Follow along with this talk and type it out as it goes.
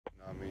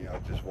mean, I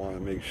just want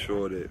to make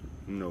sure that,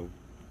 you know,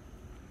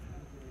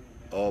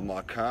 all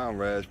my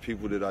comrades,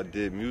 people that I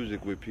did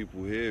music with,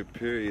 people here,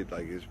 period,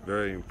 like, it's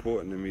very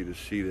important to me to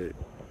see that,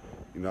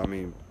 you know what I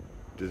mean,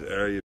 this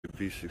area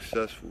be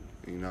successful,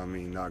 you know what I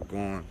mean, not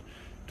going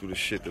through the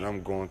shit that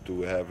I'm going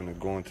through, having to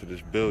go into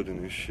this building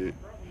and shit,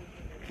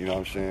 you know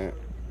what I'm saying?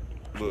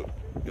 Look,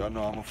 y'all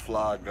know I'm a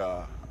fly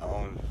guy. I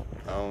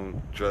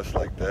don't dress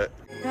like that.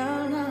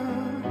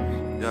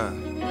 Yeah.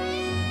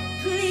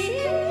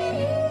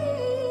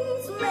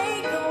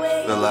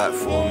 Feel that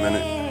for a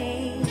minute.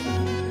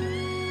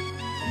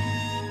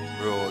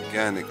 Real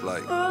organic,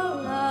 like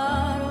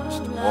it's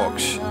the walk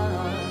shit.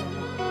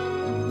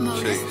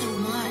 Chase.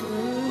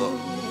 Look.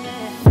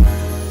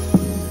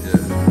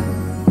 Yeah.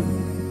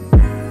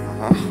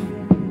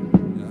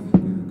 Yeah.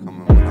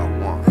 Coming when I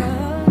want.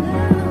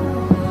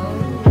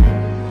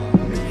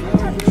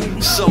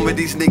 Some of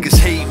these niggas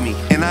hate me,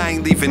 and I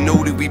ain't even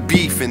know that we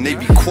beefing. They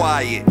be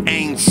quiet,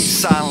 angry,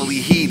 silently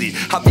heated.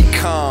 I be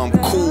calm,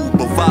 cool,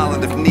 but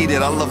violent if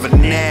needed. I love a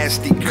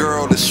nasty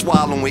girl to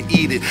swallow and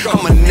eat it.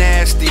 I'm a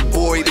nasty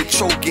boy to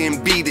choke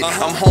and beat it.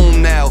 I'm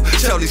home now,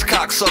 tell these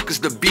cocksuckers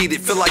to beat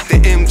it. Feel like the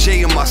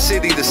MJ in my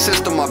city, the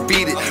system, I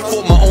beat it.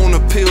 For my own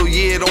appeal,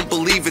 yeah, don't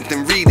believe it,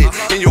 then read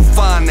it. And you'll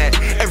find that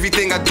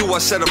everything I do, I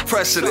set a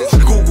precedent.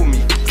 Google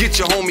me, get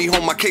your homie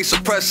home, my case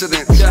of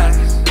precedence.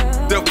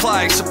 They'll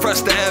apply and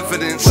suppress the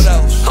evidence.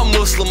 I'm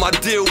Muslim, I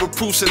deal with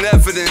proofs and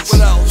evidence.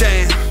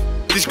 Damn,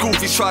 these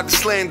goofies tried to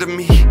slander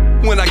me.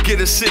 When I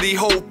get a city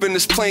hope and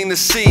it's plain to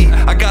see,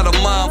 I got a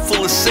mind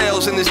full of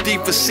sails in this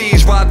deeper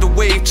seas. Ride the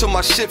wave till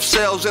my ship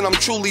sails and I'm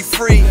truly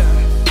free.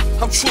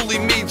 I'm truly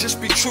me, just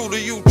be true to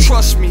you,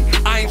 trust me.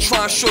 I ain't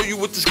trying to show you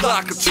what this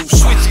Glock or two.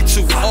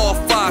 Switchy to all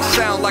five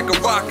sound like a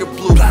rocket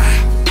blue.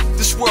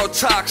 This world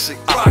toxic.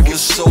 I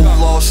was so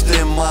lost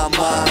in my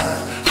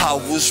mind. I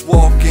was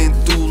walking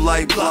through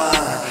like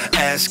blind,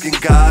 asking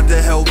God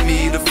to help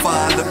me to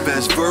find the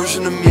best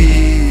version of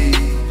me.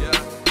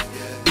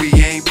 We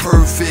ain't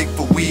perfect,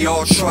 but we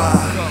all try.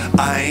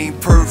 I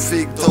ain't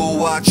perfect,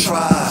 though I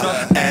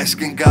try.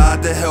 Asking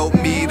God to help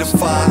me to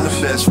find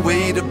the best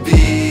way to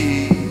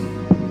be.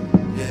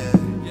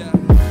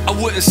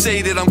 I wouldn't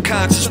say that I'm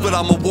conscious, but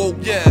I'm awoke,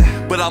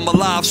 yeah. But I'm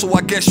alive, so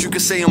I guess you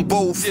could say I'm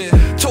both, yeah.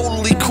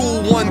 Totally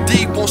cool, one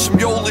deep on some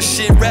Yola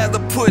shit. Rather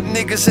put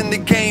niggas in the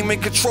game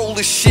and control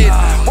the shit.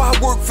 Why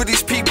work for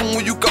these people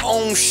when you can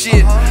own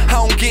shit? I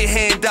don't get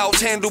handouts,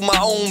 handle my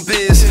own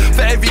biz.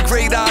 For every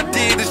great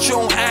idea that you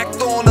don't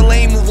act on, the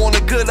lame move on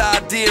a good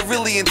idea,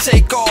 really, and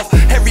take off.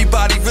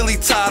 Everybody really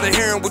tired of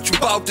hearing what you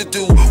about to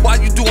do. Why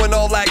you doing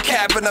all that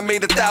capping? I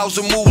made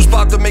 1,000 moves,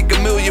 about to make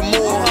 1,000,000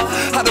 more.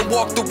 I done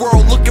walked the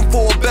world looking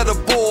for a better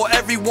ball.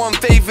 Everyone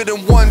favored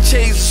and one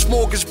chase a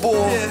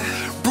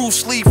smorgasbord.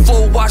 Bruce Lee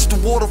flow, watch the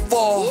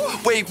waterfall.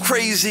 Wave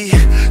crazy,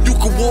 you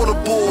can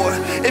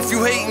waterboard. If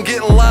you hate and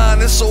get in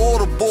line, it's an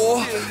order,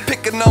 boy.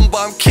 Pick a number,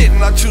 I'm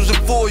kidding, I choose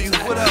it for you.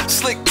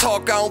 Slick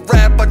talk, I don't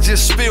rap, I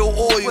just spill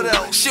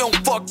oil. She don't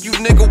fuck you,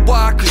 nigga,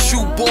 why? Cause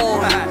you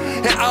born.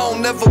 And I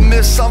don't never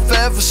miss, I'm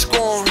forever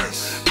scoring.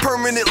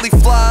 Permanently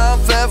fly, I'm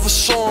forever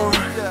soaring.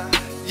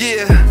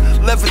 Yeah,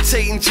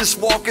 levitating, just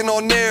walking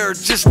on air,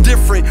 just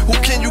different. Who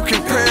can you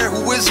compare?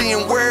 Who is he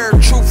and where?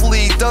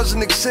 Truthfully, he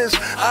doesn't exist.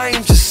 I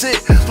ain't just it.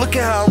 Look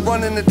at how I'm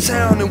running the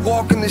town and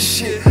walking this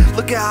shit.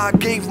 Look at how I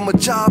gave him a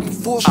job and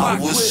forced me to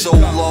quit. I was so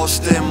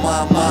lost in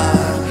my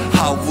mind.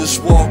 I was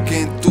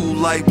walking through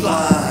like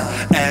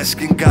blind,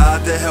 asking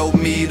God to help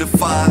me to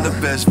find the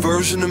best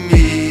version of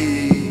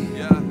me.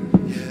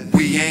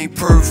 We ain't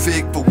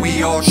perfect, but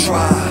we all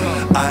try.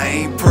 I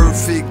ain't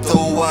perfect,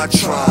 though I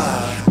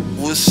try.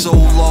 Was so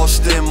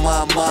lost in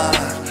my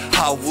mind.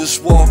 I was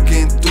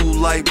walking through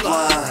like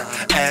blind,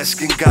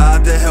 asking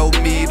God to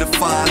help me to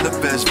find the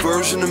best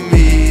version of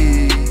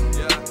me.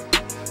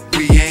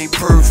 We ain't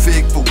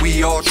perfect, but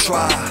we all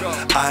try.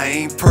 I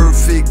ain't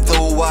perfect,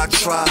 though I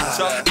try.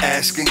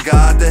 Asking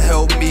God to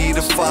help me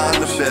to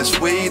find the best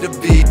way to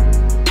be.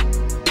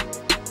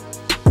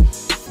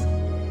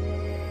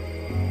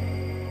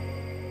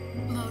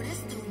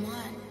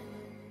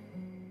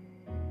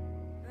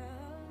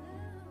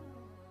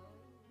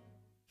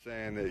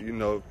 Saying that, you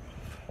know,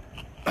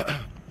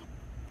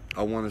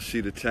 I want to see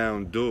the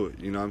town do it,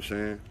 you know what I'm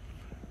saying?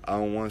 I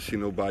don't want to see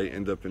nobody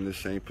end up in the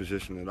same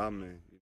position that I'm in.